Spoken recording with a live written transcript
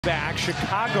Back,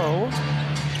 Chicago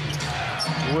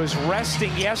was resting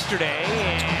yesterday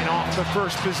and off the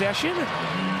first possession.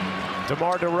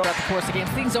 DeMar DeRozan. Throughout the course of the game,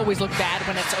 things always look bad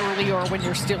when it's early or when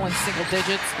you're still in single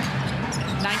digits.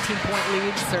 19-point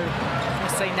leads, or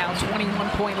let's say now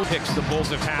 21-point leads. Picks the Bulls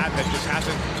have had that just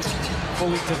hasn't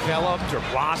fully developed or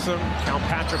blossomed. Count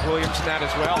Patrick Williams in that as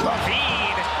well.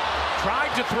 LaVine tried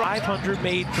to throw 500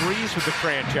 made threes with the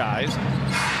franchise,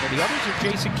 and the others are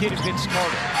Jason Kidd and Vince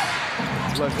Carter.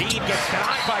 LaVine gets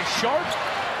denied by Sharp.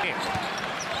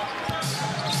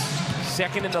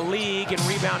 Second in the league in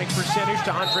rebounding percentage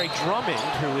to Andre Drummond,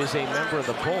 who is a member of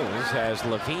the Bulls, as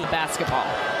LaVine. Basketball.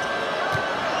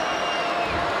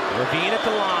 LaVine at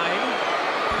the line.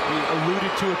 We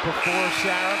alluded to it before,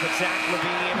 Sarah, but Zach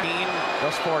LaVine,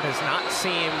 thus far, it has not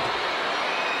seemed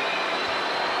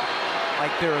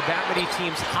like there are that many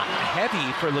teams hot and heavy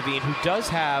for LaVine, who does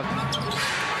have.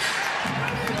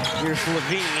 Here's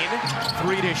LaVine,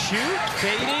 three to shoot,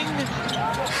 fading,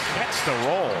 gets the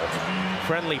roll.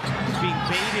 Friendly being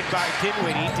baited by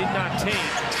Dinwiddie, did not take.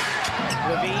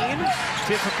 LaVine,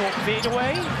 difficult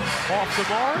fadeaway, off the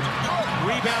mark,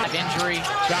 rebound. Injury.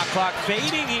 Shot clock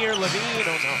fading here, LaVine,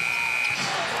 oh no.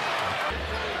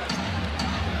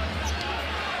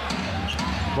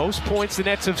 Most points the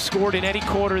Nets have scored in any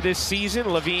quarter this season.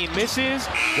 LaVine misses.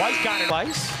 White got it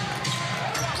twice.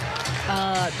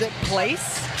 The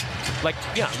place? Like,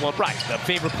 yeah, well, right. The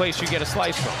favorite place you get a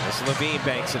slice from. This LaVine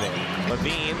banks it in.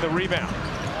 LaVine, the rebound.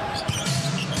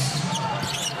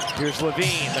 Here's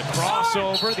LaVine, the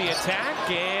crossover, the attack,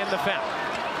 and the foul.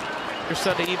 Your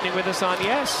Sunday evening with us on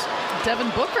Yes.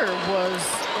 Devin Booker was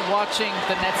watching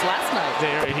the Nets last night.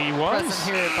 There he was.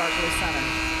 Present here at Barclays Center.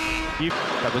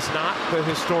 That was not the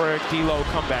historic D'Lo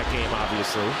comeback game,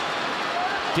 obviously.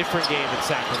 Different game in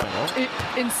Sacramento.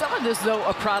 In some of this, though,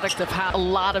 a product of how a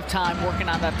lot of time working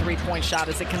on that three-point shot.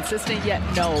 Is it consistent yet?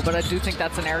 No, but I do think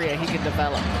that's an area he can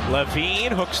develop.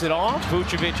 LaVine hooks it off.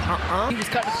 Vucevic, He was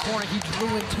cutting the corner. He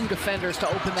drew in two defenders to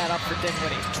open that up for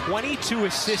Dinwiddie. 22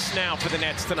 assists now for the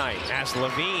Nets tonight as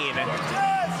LaVine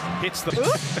hits the...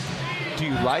 Do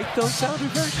you like those sound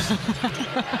effects?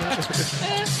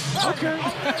 Okay.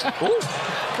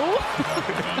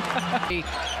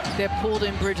 They're pulled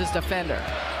in Bridges defender.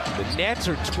 The Nets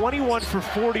are 21 for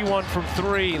 41 from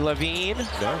three. LaVine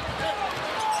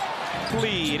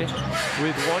lead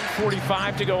with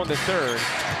 1:45 to go in the third.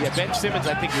 Yeah, Ben Simmons,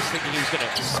 I think, was thinking he was going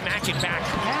to smack it back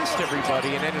past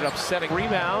everybody and ended up setting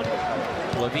rebound.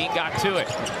 LaVine got to it.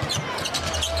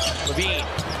 LaVine,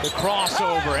 the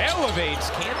crossover, elevates,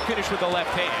 can't finish with the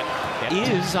left hand. That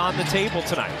is on the table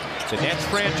tonight. The Nets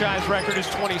franchise record is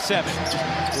 27.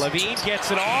 LaVine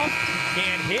gets it off,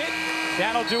 can't hit.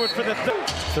 That'll do it for the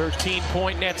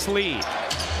 13-point Nets lead.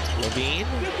 LaVine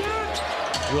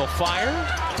will fire.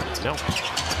 No.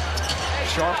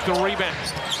 Sharp the rebound.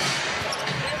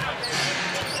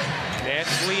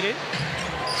 Nets lead it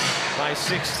by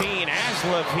 16 as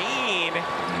LaVine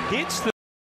hits the